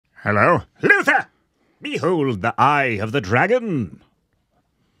Hello? Luther! Behold the eye of the dragon.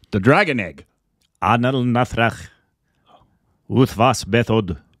 The dragon egg. Anal nathrach. Uthvas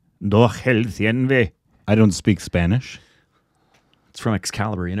bethod. Doch helthienve. I don't speak Spanish. It's from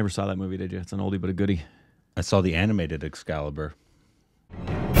Excalibur. You never saw that movie, did you? It's an oldie but a goodie. I saw the animated Excalibur.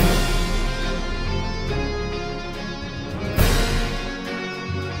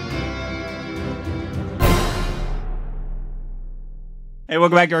 Hey,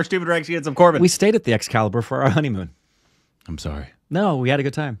 welcome back to our Stupid Reactions. I'm Corbin. We stayed at the Excalibur for our honeymoon. I'm sorry. No, we had a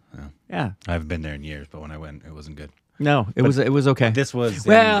good time. Oh. Yeah. I haven't been there in years, but when I went, it wasn't good. No, it was okay. This was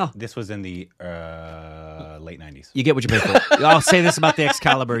this was in the late 90s. You get what you pay for. I'll say this about the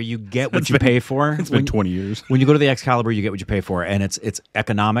Excalibur: you get what you pay for. It's been 20 years. When you go to the Excalibur, you get what you pay for, and it's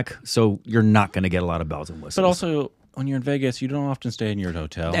economic, so you're not going to get a lot of bells and whistles. But also, when you're in Vegas, you don't often stay in your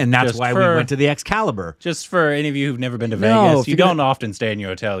hotel. And that's why we went to the Excalibur. Just for any of you who've never been to Vegas, you don't often stay in your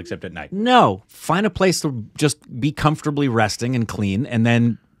hotel except at night. No. Find a place to just be comfortably resting and clean, and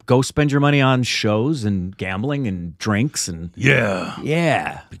then go spend your money on shows and gambling and drinks and...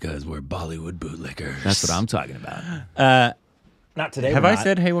 Yeah. Because we're Bollywood bootlickers. That's what I'm talking about. Not today. Have I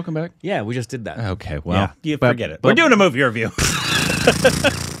said, hey, welcome back? Yeah, we just did that. Okay, well, forget it. but- We're doing a movie review.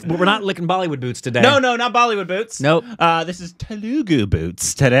 But we're not licking Bollywood boots today. No, not Bollywood boots. Nope. This is Telugu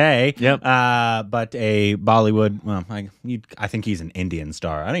boots today. Yep. But a Bollywood. Well, I think he's an Indian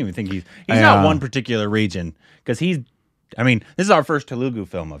star. I don't even think he's not one particular region because he's. I mean, this is our first Telugu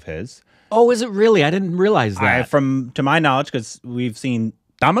film of his. Oh, is it really? I didn't realize that. To my knowledge, because we've seen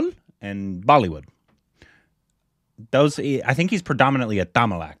Tamil and Bollywood. I think he's predominantly a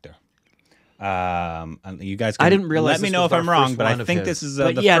Tamil actor. You guys can I didn't realize. Let me know if I'm wrong, but I think this is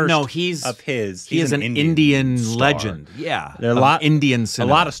the first of his. He is an Indian legend. Yeah, there are a lot Indian cinema.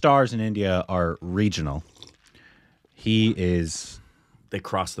 A lot of stars in India are regional. He is. They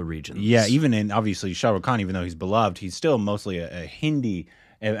cross the regions. Yeah, even in obviously Shah Rukh Khan, even though he's beloved, he's still mostly a Hindi.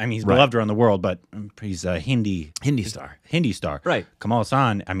 I mean, he's beloved around the world, but he's a Hindi star. Hindi star. Right. Kamal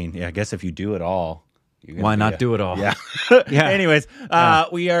Haasan. I mean, I guess if you do it all. Why not do it all? Yeah. Yeah. Anyways,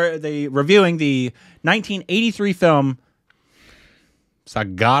 we are reviewing the 1983 film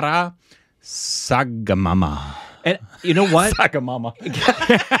Sagara Sangamam. And you know what? Sagamama.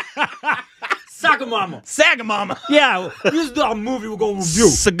 Sagamama. Yeah, this is the movie we're going to review.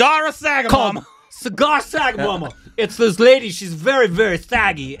 Sagara Sangamam. Cigar Sagamama. It's this lady. She's very, very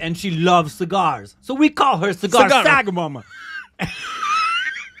saggy, and she loves cigars. So we call her Cigar Sagamama.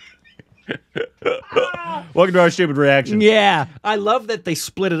 Welcome to our stupid reaction. Yeah, I love that they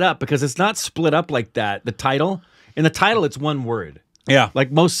split it up because it's not split up like that. The title, in the title, it's one word. Yeah,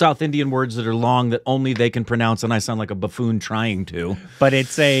 like most South Indian words that are long that only they can pronounce, and I sound like a buffoon trying to. But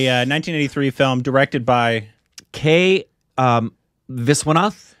it's a 1983 film directed by K.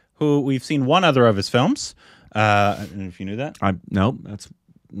 Viswanath, who we've seen one other of his films. I don't know if you knew that. No, that's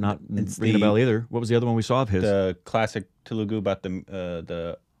not ringing a bell either. What was the other one we saw of his? The classic Telugu about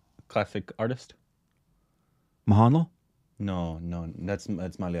the classic artist. Mohanlal? No, that's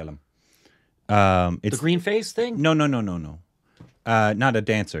Malayalam. It's the green face thing? No. Not a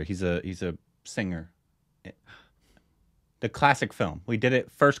dancer. He's a singer. The classic film. We did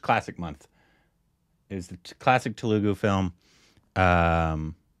it first classic month. It was the classic Telugu film.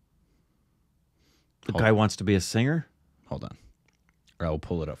 The guy wants to be a singer? Hold on. Or I will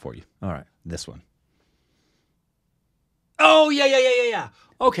pull it up for you. All right. This one. Oh, yeah.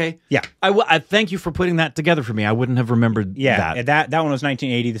 Okay. Yeah. I thank you for putting that together for me. I wouldn't have remembered that. That one was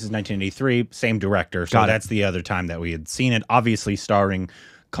 1980. This is 1983. Same director. So that's the other time that we had seen it. Obviously starring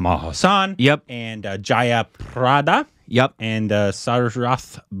Kamal Haasan. Yep. And Jaya Prada. Yep. And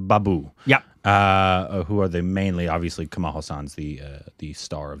Sarath Babu. Yep. Who are mainly, obviously, Kamal Haasan's the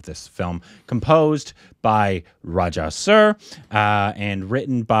star of this film. Composed by Raja Sir and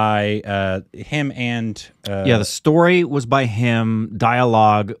written by him and... the story was by him.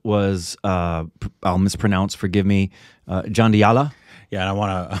 Dialogue was, I'll mispronounce, forgive me, Jandiala. Yeah, and I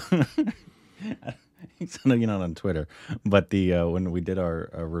want to... He's not on Twitter. But when we did our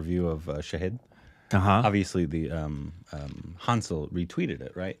review of Shahid... Obviously, the Hansel retweeted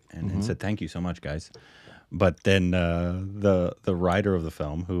it, right, and said thank you so much, guys. But then the writer of the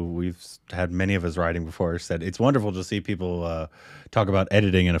film, who we've had many of his writing before, said it's wonderful to see people talk about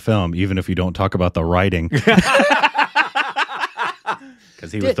editing in a film, even if you don't talk about the writing, because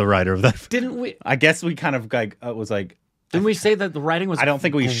he was the writer of that. Didn't we? I guess we kind of was like, Didn't we say that the writing was I don't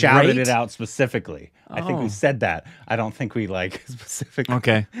think we great? shouted it out specifically. I think we said that. I don't think we like specifically.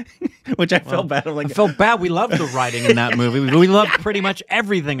 Okay. Which I felt bad. I'm like, I felt bad. We loved the writing in that movie. We loved pretty much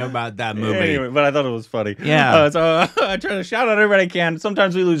everything about that movie. Anyway, but I thought it was funny. Yeah. So I try to shout out everybody I can.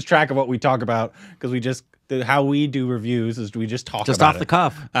 Sometimes we lose track of what we talk about because we just how we do reviews is we just talk just about off the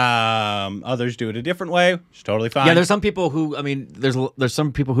cuff. Others do it a different way, which is totally fine. Yeah, there's some people who, I mean, there's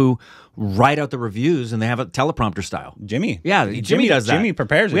some people who write out the reviews and they have a teleprompter style. Jimmy. Yeah, Jimmy does that. Jimmy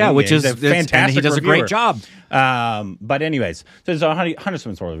prepares it. Yeah, which is fantastic. And he does reviewer. a great job. But anyways, so there's 100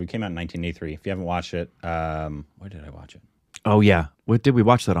 Swim Spoilers. We came out in 1983. If you haven't watched it, where did I watch it? Oh, yeah. What did we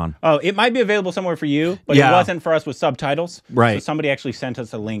watch that on? Oh, it might be available somewhere for you, but it wasn't for us with subtitles. Right. So somebody actually sent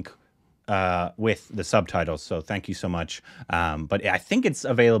us a link with the subtitles, so thank you so much. But I think it's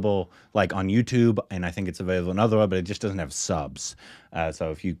available like on YouTube, and I think it's available in other way, but it just doesn't have subs.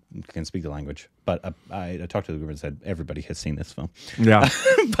 So if you can speak the language, but I talked to the group and said everybody has seen this film. Yeah.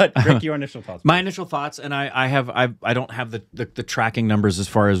 But Rick, your initial thoughts? My initial thoughts, and I don't have the tracking numbers as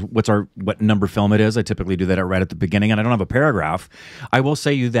far as what number film it is. I typically do that right at the beginning, and I don't have a paragraph. I will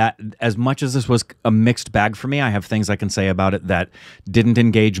say you that as much as this was a mixed bag for me, I have things I can say about it that didn't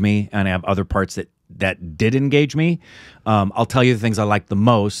engage me, and I have other parts that did engage me. I'll tell you the things I liked the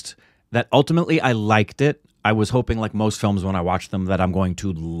most. That ultimately I liked it. I was hoping, like most films when I watched them, that I'm going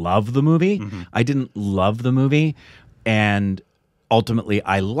to love the movie. Mm-hmm. I didn't love the movie, and ultimately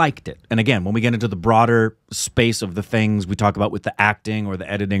I liked it. And again, when we get into the broader space of the things we talk about with the acting or the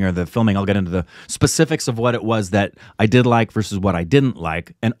editing or the filming, I'll get into the specifics of what it was that I did like versus what I didn't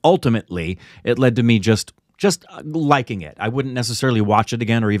like. And ultimately, it led to me just liking it. I wouldn't necessarily watch it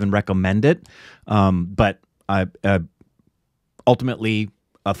again or even recommend it, but I ultimately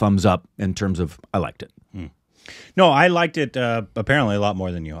a thumbs up in terms of I liked it. No, I liked it apparently a lot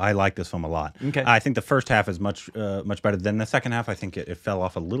more than you. I like this film a lot. Okay. I think the first half is much better than the second half. I think it fell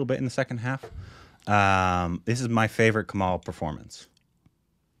off a little bit in the second half. This is my favorite Kamal performance.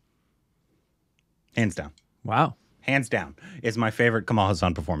 Hands down. Wow. Hands down is my favorite Kamal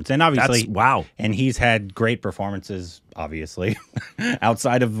Haasan performance. And obviously, wow. And he's had great performances, obviously,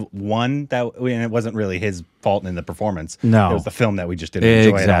 outside of one and it wasn't really his fault in the performance. No. It was the film that we just didn't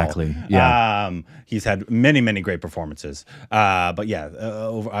enjoy exactly. at all. Yeah. He's had many, many great performances. But yeah,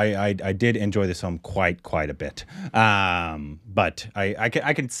 I did enjoy this film quite a bit. But I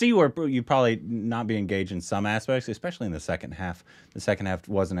can see where you probably not be engaged in some aspects, especially in the second half. The second half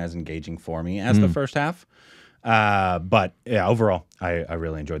wasn't as engaging for me as the first half. But yeah, overall, I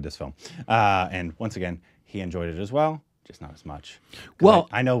really enjoyed this film. And once again, he enjoyed it as well, just not as much. Well,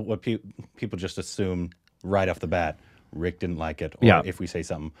 I know what people just assume right off the bat. Rick didn't like it, or if we say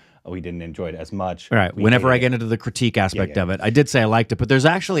something, we didn't enjoy it as much. All right. Whenever I get into the critique aspect of it, I did say I liked it, but there's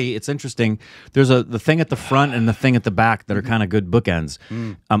actually, it's interesting. There's the thing at the front and the thing at the back that are kind of good bookends.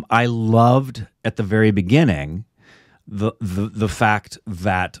 I loved at the very beginning the fact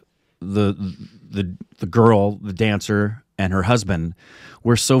that the girl, the dancer, and her husband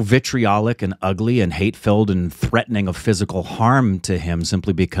were so vitriolic and ugly and hate-filled and threatening of physical harm to him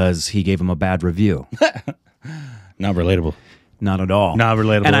simply because he gave him a bad review. Not relatable. Not at all. Not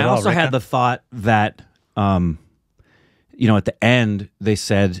relatable. And at I also all, had the thought that, at the end they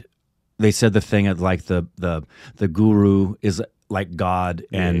said the thing of like the guru is like God,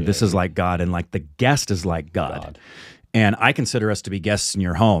 and this is like God, and like the guest is like God. And I consider us to be guests in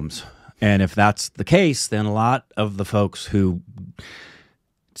your homes. And if that's the case, then a lot of the folks who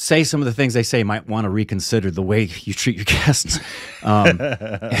say some of the things they say might want to reconsider the way you treat your guests. So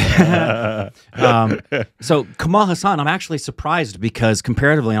Kamal Haasan, I'm actually surprised because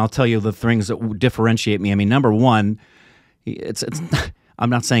comparatively, and I'll tell you the things that differentiate me. I mean, number one, I'm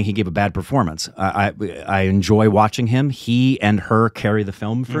not saying he gave a bad performance. I enjoy watching him. He and her carry the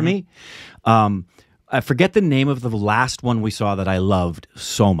film for me. I forget the name of the last one we saw that I loved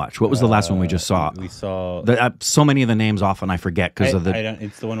so much. What was the last one we just saw? We saw so many of the names often I forget because of the.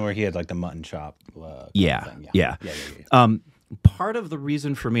 It's the one where he had like the mutton chop. Yeah. Part of the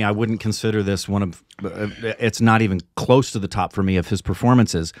reason for me I wouldn't consider this one of. It's not even close to the top for me of his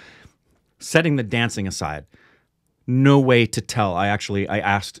performances. Setting the dancing aside, no way to tell. I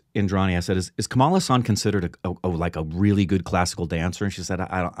asked Indrani. I said, "Is Kamal Haasan considered a really good classical dancer?" And she said,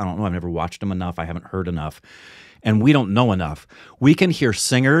 "I don't know. I've never watched him enough. I haven't heard enough, and we don't know enough. We can hear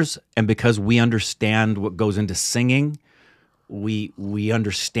singers, and because we understand what goes into singing, we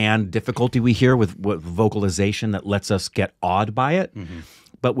understand difficulty we hear with vocalization that lets us get awed by it.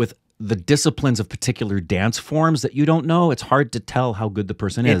 But with the disciplines of particular dance forms that you don't know, it's hard to tell how good the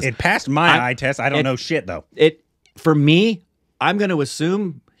person is. It passed my eye test. I don't know shit though. For me, I'm going to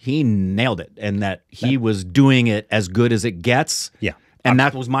assume he nailed it, and that he was doing it as good as it gets. Yeah. And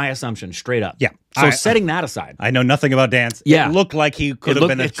that was my assumption, straight up. Yeah. So setting that aside, I know nothing about dance. Yeah. It looked like he could have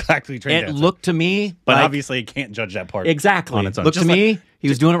been exactly trained. It looked to me, but like, obviously you can't judge that part exactly. on its own. Looked to me, he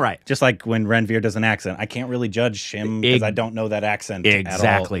was doing it right. Just like when Ranveer does an accent, I can't really judge him because I don't know that accent at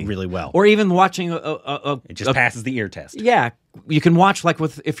all really well. Or even watching it just passes the ear test. Yeah, you can watch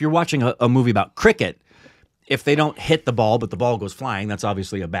if you're watching a movie about cricket. If they don't hit the ball, but the ball goes flying, that's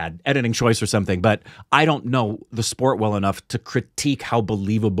obviously a bad editing choice or something. But I don't know the sport well enough to critique how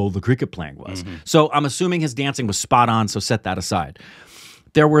believable the cricket playing was. So I'm assuming his dancing was spot on, so set that aside.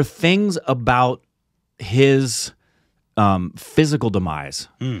 There were things about his physical demise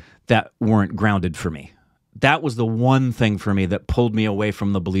that weren't grounded for me. That was the one thing for me that pulled me away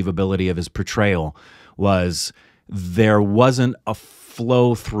from the believability of his portrayal, was there wasn't a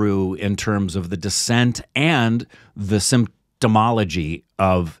flow through in terms of the descent and the symptomology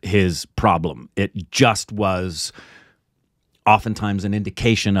of his problem. It just was oftentimes an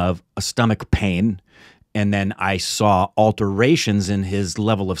indication of a stomach pain. And then I saw alterations in his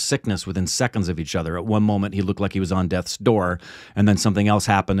level of sickness within seconds of each other. At one moment, he looked like he was on death's door, and then something else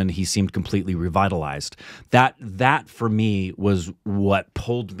happened, and he seemed completely revitalized. That for me was what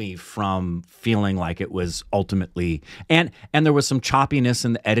pulled me from feeling like it was ultimately, and there was some choppiness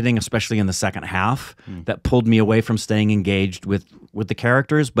in the editing, especially in the second half, that pulled me away from staying engaged with the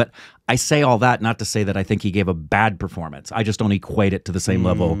characters. But I say all that not to say that I think he gave a bad performance. I just don't equate it to the same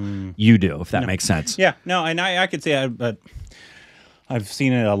level you do, if that makes sense. Yeah, no, and I could say, but I've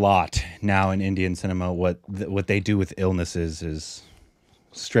seen it a lot now in Indian cinema. What they do with illnesses is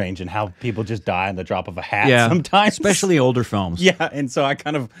strange, and how people just die in the drop of a hat sometimes. Especially older films. Yeah, and so I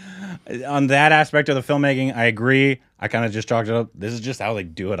kind of, on that aspect of the filmmaking, I agree. I kind of just chalked it up. This is just how they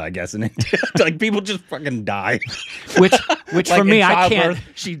do it, I guess. And like people just fucking die. Which like for me, I can't.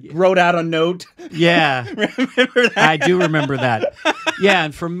 She wrote out a note. Yeah, remember that? I do remember that. Yeah,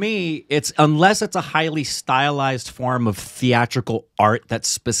 and for me, it's unless it's a highly stylized form of theatrical art that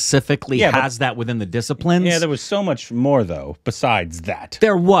specifically has that within the disciplines. Yeah, there was so much more though besides that.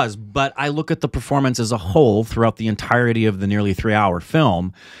 There was, but I look at the performance as a whole throughout the entirety of the nearly 3-hour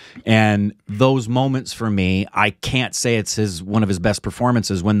film, and those moments for me, I can't say it's one of his best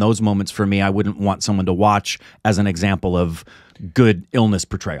performances. When those moments for me, I wouldn't want someone to watch as an example of good illness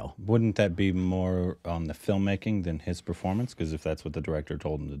portrayal. Wouldn't that be more on the filmmaking than his performance? Because if that's what the director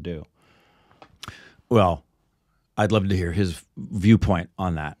told him to do. Well, I'd love to hear his viewpoint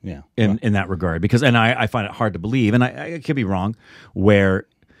on that. Yeah, in that regard, because I find it hard to believe, and I could be wrong, where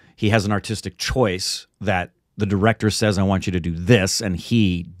he has an artistic choice that the director says, I want you to do this, and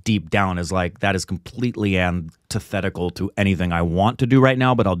he deep down is like, that is completely antithetical to anything I want to do right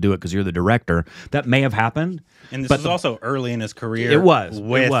now, but I'll do it because you're the director. That may have happened. And this was also early in his career. It was.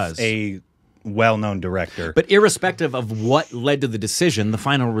 With a well-known director. But irrespective of what led to the decision, the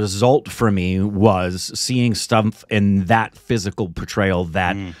final result for me was seeing stuff in that physical portrayal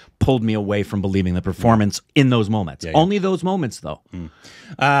that pulled me away from believing the performance in those moments. Yeah. Only those moments, though.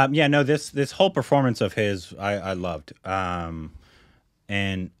 Yeah, no, this whole performance of his, I loved.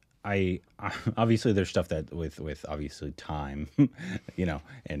 And I obviously there's stuff that with obviously time, you know,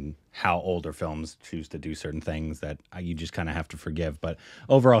 and how older films choose to do certain things that you just kind of have to forgive. But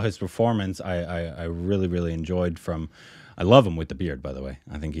overall, his performance, I really, really enjoyed. I love him with the beard, by the way.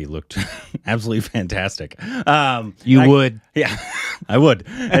 I think he looked absolutely fantastic. You would. Yeah, I would.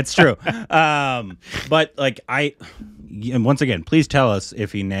 It's true. But like and once again, please tell us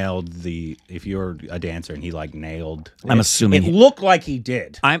if he nailed if you're a dancer and he like nailed. I'm assuming it looked like he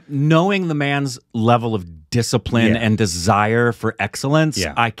did. I'm knowing the man's level of discipline and desire for excellence.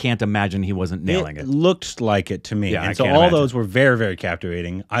 Yeah. I can't imagine he wasn't nailing it. It looked like it to me. Yeah, and so all those were very, very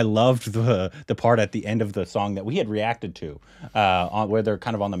captivating. I loved the part at the end of the song that we had reacted to, where they're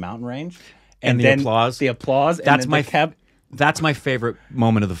kind of on the mountain range. And the applause. The applause. That's my favorite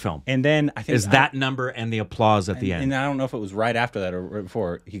moment of the film. And then I think that number and the applause at the end. And I don't know if it was right after that or right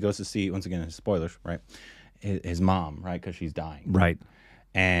before. He goes to see, once again, spoilers, right? His mom, right? Because she's dying. Right.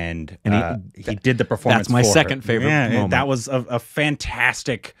 And he did the performance. That's my second favorite moment. That was a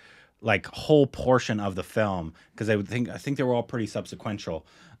fantastic, like, whole portion of the film, because I think they were all pretty subsequential.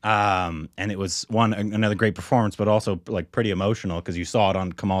 And it was another great performance, but also like pretty emotional because you saw it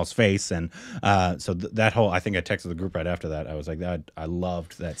on Kamal's face, and so that whole, I think I texted the group right after that. I was like, I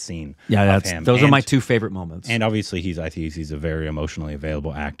loved that scene. Yeah, those are my two favorite moments. And obviously, I think he's a very emotionally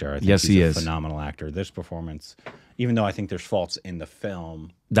available actor. I think yes, he is a phenomenal actor. This performance, even though I think there's faults in the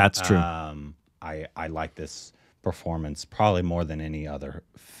film, that's true. I like this performance probably more than any other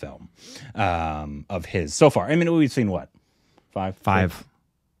film of his so far. I mean, we've seen what, five.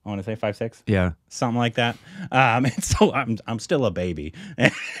 I want to say 5'6". Yeah. Something like that. And so I'm still a baby.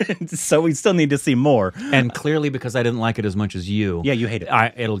 So we still need to see more. And clearly, because I didn't like it as much as you. Yeah, you hate it.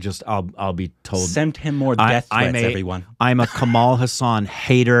 I'll be told. Send him more death threats, everyone. I'm a Kamal Haasan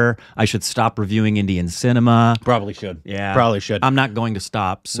hater. I should stop reviewing Indian cinema. Probably should. Yeah. Probably should. I'm not going to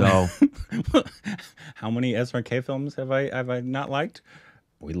stop, so. How many SRK films have I not liked?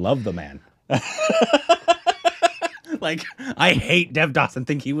 We love the man. Like, I hate Dev Dawson,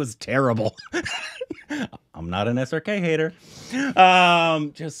 think he was terrible. I'm not an SRK hater.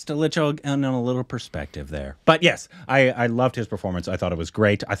 Just to let you in a little perspective there. But yes, I loved his performance. I thought it was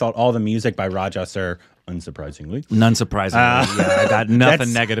great. I thought all the music by Raja Sir, unsurprisingly. None surprisingly. Yeah, I got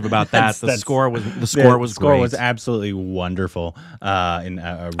nothing negative about that. The score was great. The score was absolutely wonderful.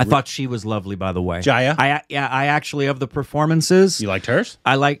 I thought she was lovely, by the way. Jaya? I actually, of the performances. You liked hers?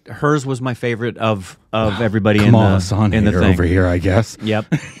 I liked hers was my favorite of everybody Kamal in Haasan the thing. over here, I guess.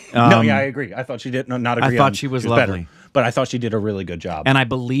 Yep. No, yeah, I agree. I thought she did not agree. I thought she was lovely. Better, but I thought she did a really good job. And I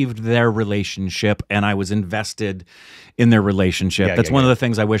believed their relationship, and I was invested in their relationship. That's one of the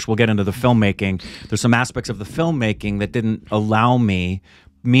things I wish. We'll get into the filmmaking. There's some aspects of the filmmaking that didn't allow me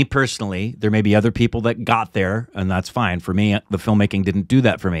personally. There may be other people that got there, and that's fine. For me, the filmmaking didn't do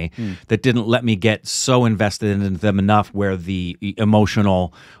that for me. That didn't let me get so invested in them enough where the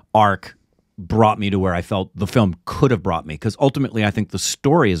emotional arc brought me to where I felt the film could have brought me. Because ultimately, I think the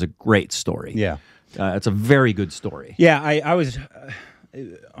story is a great story. Yeah. It's a very good story. Yeah, I was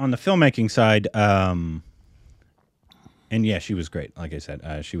on the filmmaking side, and yeah, she was great. Like I said,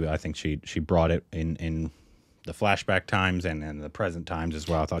 I think she brought it in the flashback times and the present times as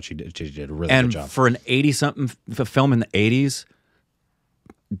well. I thought she did a really good job. And for an 80-something film in the 80s,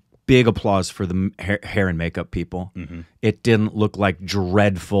 big applause for the hair and makeup people. It didn't look like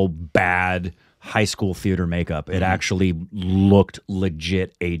dreadful, bad high school theater makeup. It actually looked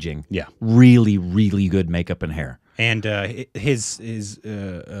legit aging. Yeah. Really, really good makeup and hair. And him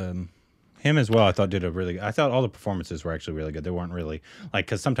as well, I thought I thought all the performances were actually really good. They weren't really like,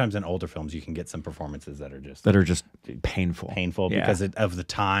 because sometimes in older films you can get some performances that are just painful because of the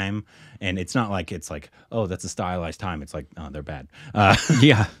time, and it's not like oh, that's a stylized time. It's like, oh, they're bad.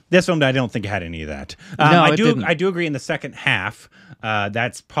 Yeah, this film I don't think it had any of that. No, I do agree in the second half.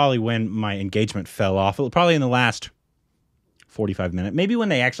 That's probably when my engagement fell off. Probably in the last 45 minutes, maybe when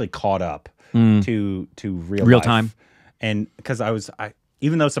they actually caught up to real life. Time, and because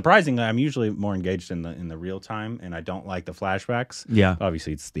even though surprisingly, I'm usually more engaged in the real time, and I don't like the flashbacks. Yeah,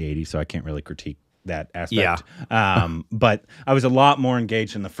 obviously it's the 80s, so I can't really critique that aspect. Yeah, but I was a lot more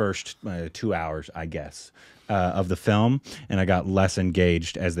engaged in the first 2 hours, I guess, of the film, and I got less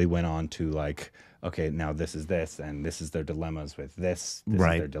engaged as they went on to like, okay, now this is this, and this is their dilemmas with this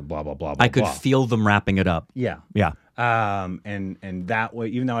right? Is their blah blah blah. I could feel them wrapping it up. Yeah, yeah. And that way,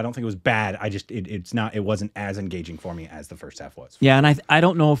 even though I don't think it was bad, it wasn't as engaging for me as the first half was. Yeah, and I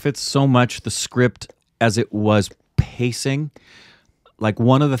don't know if it's so much the script as it was pacing. Like,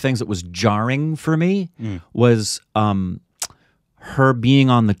 one of the things that was jarring for me was her being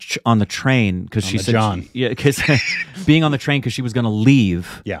on the train, because she said because being on the train because she was going to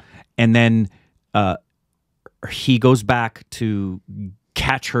leave. Yeah, and then he goes back to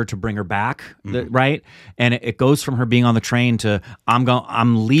catch her to bring her back, right? And it goes from her being on the train to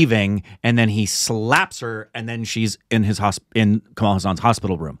I'm leaving, and then he slaps her, and then she's in in Kamal Haasan's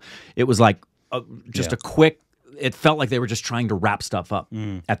hospital room. It was like just a quick. It felt like they were just trying to wrap stuff up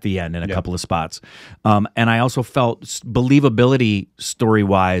at the end in a couple of spots. And I also felt believability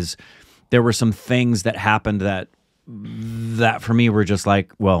story-wise, there were some things that happened that for me were just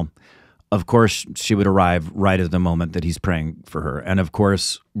like, well, of course she would arrive right at the moment that he's praying for her. And of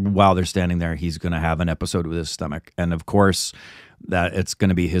course, while they're standing there, he's going to have an episode with his stomach. And of course, that it's going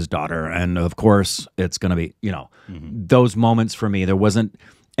to be his daughter. And of course, it's going to be, those moments for me, there wasn't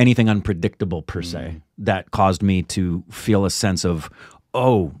anything unpredictable per se that caused me to feel a sense of,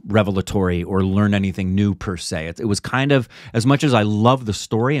 revelatory or learn anything new per se. It was kind of, as much as I love the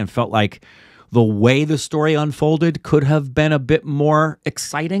story and felt like the way the story unfolded could have been a bit more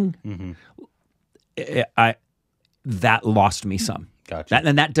exciting, that lost me some. Gotcha.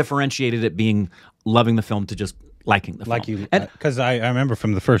 And that differentiated it being loving the film to just liking the film. Like you, because I remember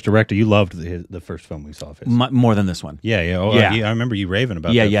from the first director, you loved the first film we saw of his. More than this one. Yeah. I remember you raving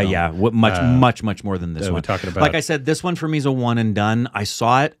about that film. Much more than this one. We're talking about. Like I said, this one for me is a one and done. I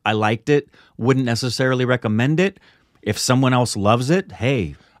saw it. I liked it. Wouldn't necessarily recommend it. If someone else loves it,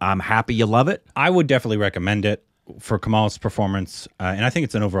 hey, I'm happy you love it. I would definitely recommend it. for Kamal's performance, and I think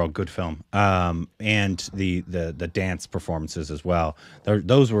it's an overall good film. And the dance performances as well.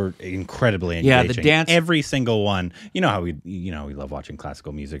 Those were incredibly engaging. Yeah, the dance. Every single one. You know how we love watching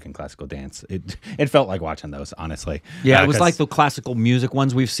classical music and classical dance. It felt like watching those, honestly. Yeah, it was like the classical music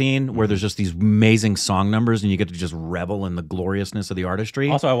ones we've seen, where there's just these amazing song numbers, and you get to just revel in the gloriousness of the artistry.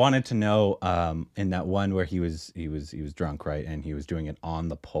 Also, I wanted to know in that one where he was drunk, right, and he was doing it on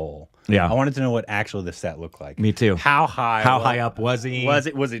the pole. Yeah, I wanted to know what actually the set looked like. Me too. How high up was he? Was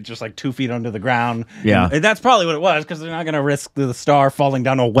it just like 2 feet under the ground? Yeah, and that's probably what it was, because they're not going to risk the star falling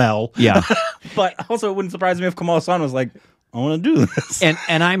down a well. Yeah, but also it wouldn't surprise me if Kamal Haasan was like, I want to do this.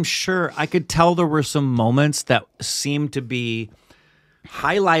 And I'm sure I could tell there were some moments that seemed to be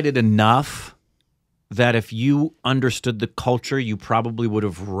highlighted enough that if you understood the culture, you probably would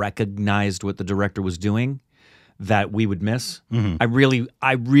have recognized what the director was doing that we would miss. Mm-hmm.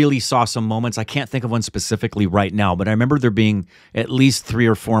 I really saw some moments. I can't think of one specifically right now, but I remember there being at least 3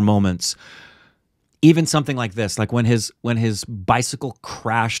 or 4 moments. Even something like this, like when his bicycle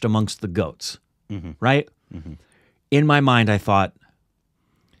crashed amongst the goats, mm-hmm. right? Mm-hmm. In my mind, I thought,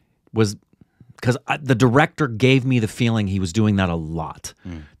 because the director gave me the feeling he was doing that a lot.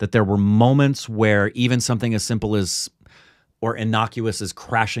 That there were moments where even something as simple as or innocuous as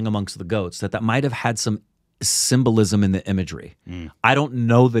crashing amongst the goats, that might have had some symbolism in the imagery. I don't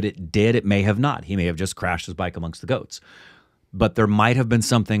know that it did. It may have not. He may have just crashed his bike amongst the goats. But there might have been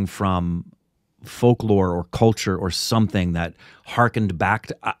something from folklore or culture or something that harkened back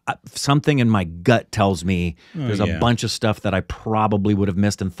to something in my gut tells me there's a bunch of stuff that I probably would have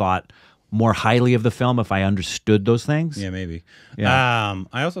missed and thought more highly of the film if I understood those things. Yeah, maybe. Yeah.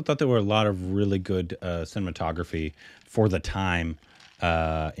 I also thought there were a lot of really good cinematography for the time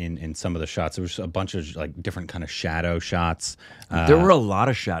in some of the shots. There was a bunch of like different kind of shadow shots. There were a lot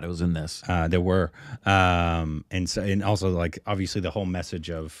of shadows in this. There were, and also like obviously the whole message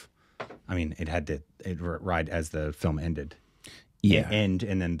of, I mean, it had to ride as the film ended. Yeah, and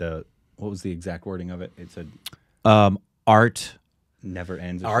then what was the exact wording of it? It said, "Art never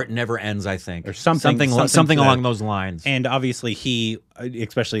ends." Art never ends, I think, or something along those lines. And obviously, he,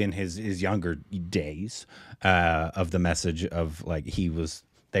 especially in his younger days, of the message of like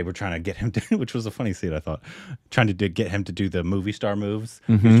they were trying to get him to, which was a funny scene, I thought, trying to get him to do the movie star moves.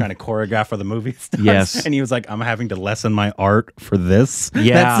 Mm-hmm. He was trying to choreograph for the movie stars. Yes. And he was like, I'm having to lessen my art for this.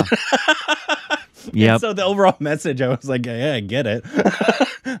 Yeah. Yeah. So the overall message, I was like, yeah, I get it.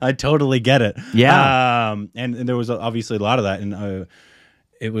 I totally get it. Yeah. And there was obviously a lot of that. And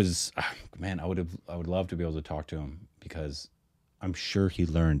it was, man, I would love to be able to talk to him, because I'm sure he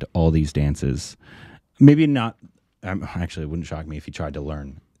learned all these dances. Maybe not. Actually, it wouldn't shock me if he tried to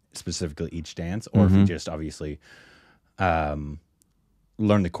learn specifically each dance, or if he just obviously learned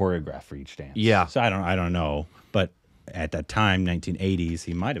the choreograph for each dance. Yeah. So I don't know, but at that time, 1980s,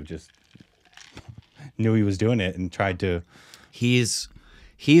 he might have just knew he was doing it and tried to. He's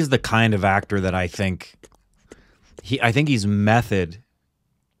the kind of actor that I think he's method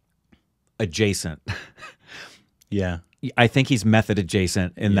adjacent. Yeah. I think he's method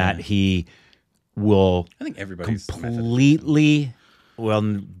adjacent in that he will. I think everybody's completely. Well,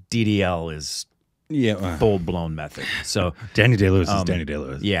 DDL is full blown method. So Danny Day-Lewis is Danny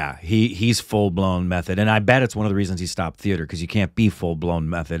Day-Lewis. Yeah, he's full blown method, and I bet it's one of the reasons he stopped theater, because you can't be full blown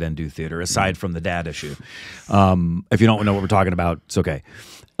method and do theater aside from the dad issue. If you don't know what we're talking about, it's okay.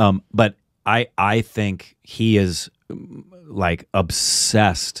 But I think he is like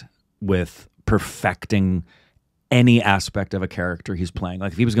obsessed with perfecting any aspect of a character he's playing.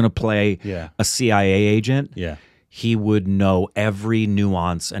 Like if he was going to play a CIA agent, he would know every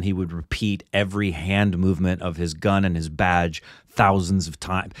nuance, and he would repeat every hand movement of his gun and his badge thousands of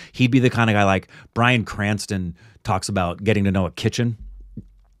times. He'd be the kind of guy like Bryan Cranston talks about getting to know a kitchen.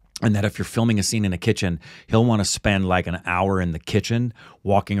 And that if you're filming a scene in a kitchen, he'll want to spend like an hour in the kitchen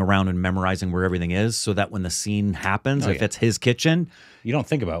walking around and memorizing where everything is, so that when the scene happens, if it's his kitchen, you don't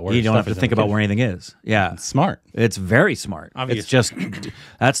think about where you don't have to think about where anything is. Yeah, it's smart. It's very smart. Obviously. It's just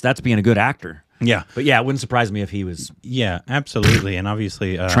that's being a good actor. Yeah, but yeah, it wouldn't surprise me if he was. Yeah, absolutely, and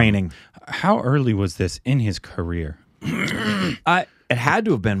obviously training. How early was this in his career? It had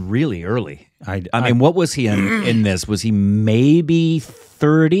to have been really early. I mean, what was he in this? Was he maybe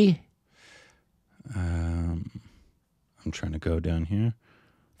 30? I'm trying to go down here.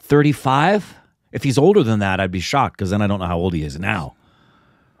 35? If he's older than that, I'd be shocked, because then I don't know how old he is now.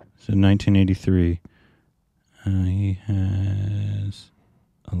 So 1983. He has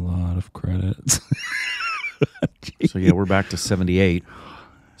a lot of credits. So yeah, we're back to 78,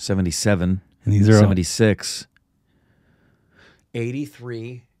 77, and these are 76.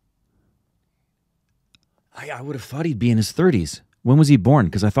 83. I would have thought he'd be in his 30s. When was he born?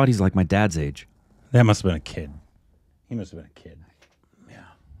 Because I thought he's like my dad's age. That must have been a kid. He must have been a kid.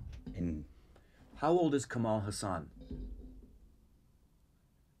 Yeah. How old is Kamal Haasan?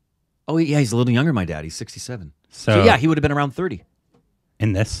 Oh, yeah, he's a little younger than my dad. He's 67. So yeah, he would have been around 30.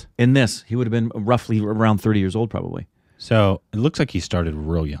 In this? In this. He would have been roughly around 30 years old, probably. So it looks like he started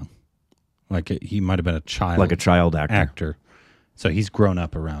real young. Like he might have been a child. Like a child actor. So he's grown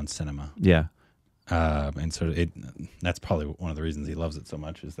up around cinema. Yeah. And so that's probably one of the reasons he loves it so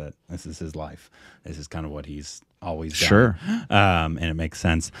much, is that this is his life. This is kind of what he's always done. Sure. And it makes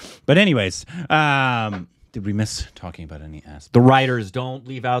sense. But anyways, did we miss talking about any aspects? The writers. Don't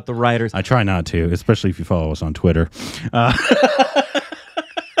leave out the writers. I try not to, especially if you follow us on Twitter.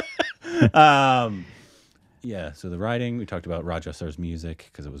 Yeah, so the writing, we talked about Rajasar's music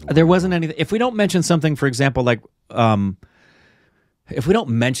because it was... There wasn't anything... If we don't mention something, for example, like... if we don't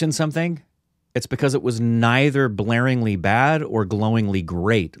mention something, it's because it was neither blaringly bad or glowingly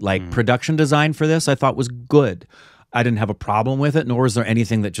great. Like, production design for this, I thought was good. I didn't have a problem with it, nor was there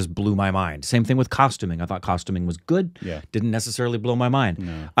anything that just blew my mind. Same thing with costuming. I thought costuming was good. Yeah. Didn't necessarily blow my mind.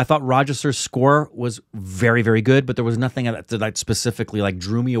 No. I thought Rajasar's score was very, very good, but there was nothing that specifically like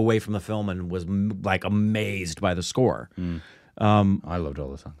drew me away from the film and was like amazed by the score. I loved all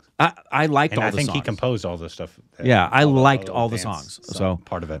the songs. I liked all the songs. I think he composed all the stuff. Yeah, I liked all the songs. So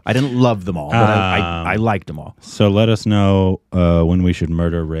part of it. I didn't love them all, but I liked them all. So let us know when we should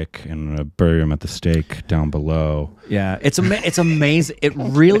murder Rick and bury him at the stake down below. Yeah, it's amazing. It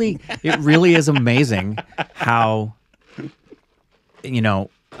really is amazing how, you know,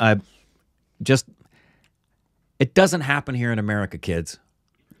 just it doesn't happen here in America, kids.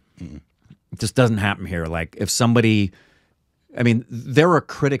 It just doesn't happen here. Like if somebody. I mean, there are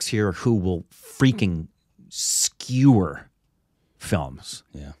critics here who will freaking skewer films.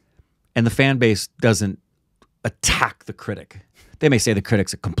 Yeah. And the fan base doesn't attack the critic. They may say the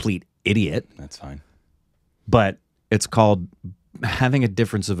critic's a complete idiot. That's fine. But it's called having a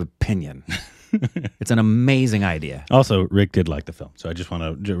difference of opinion. It's an amazing idea. Also, Rick did like the film, so I just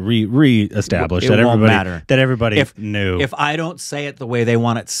want to re-establish that won't matter. everybody knew. If I don't say it the way they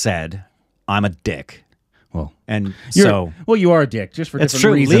want it said, I'm a dick. Well, and you are a dick, just for it's different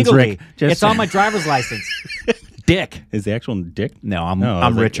true, reasons, legally. Rick. Just it's on my driver's license. Dick. Is the actual Dick? No,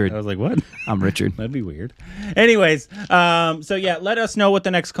 I'm Richard. I was like, what? I'm Richard. That'd be weird. Anyways, so yeah, let us know what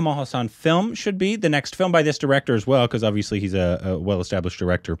the next Kamal Haasan film should be. The next film by this director as well, because obviously he's a well-established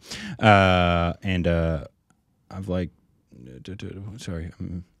director. And I've like, sorry, I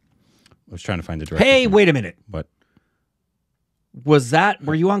was trying to find the director. Hey, wait a minute. What?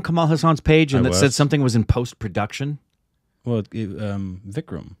 Were you on Kamal Hassan's page and said something was in post-production? Well,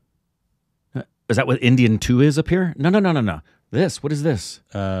 Vikram. Is that what Indian 2 is up here? No. What is this?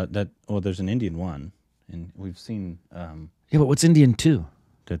 There's an Indian one, and we've seen... yeah, but what's Indian 2?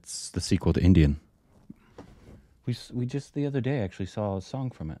 That's the sequel to Indian. We just the other day actually saw a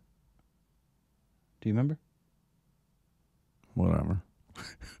song from it. Do you remember? Whatever.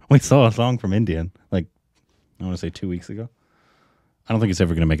 We saw a song from Indian, like, I want to say 2 weeks ago. I don't think it's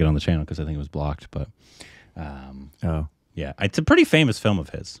ever going to make it on the channel because I think it was blocked, but... yeah, it's a pretty famous film of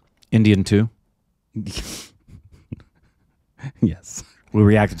his. Indian 2? Yes. We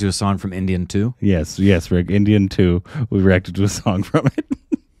reacted to a song from Indian 2? Yes, Rick. Indian 2. We reacted to a song from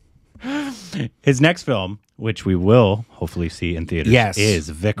it. His next film, which we will hopefully see in theaters, is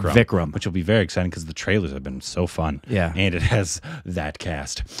Vikram. Which will be very exciting because the trailers have been so fun. Yeah. And it has that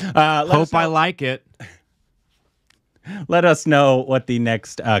cast. Hope I like it. Let us know what the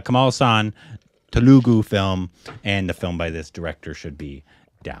next Kamal Haasan Telugu film and the film by this director should be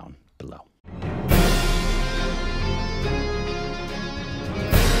down below.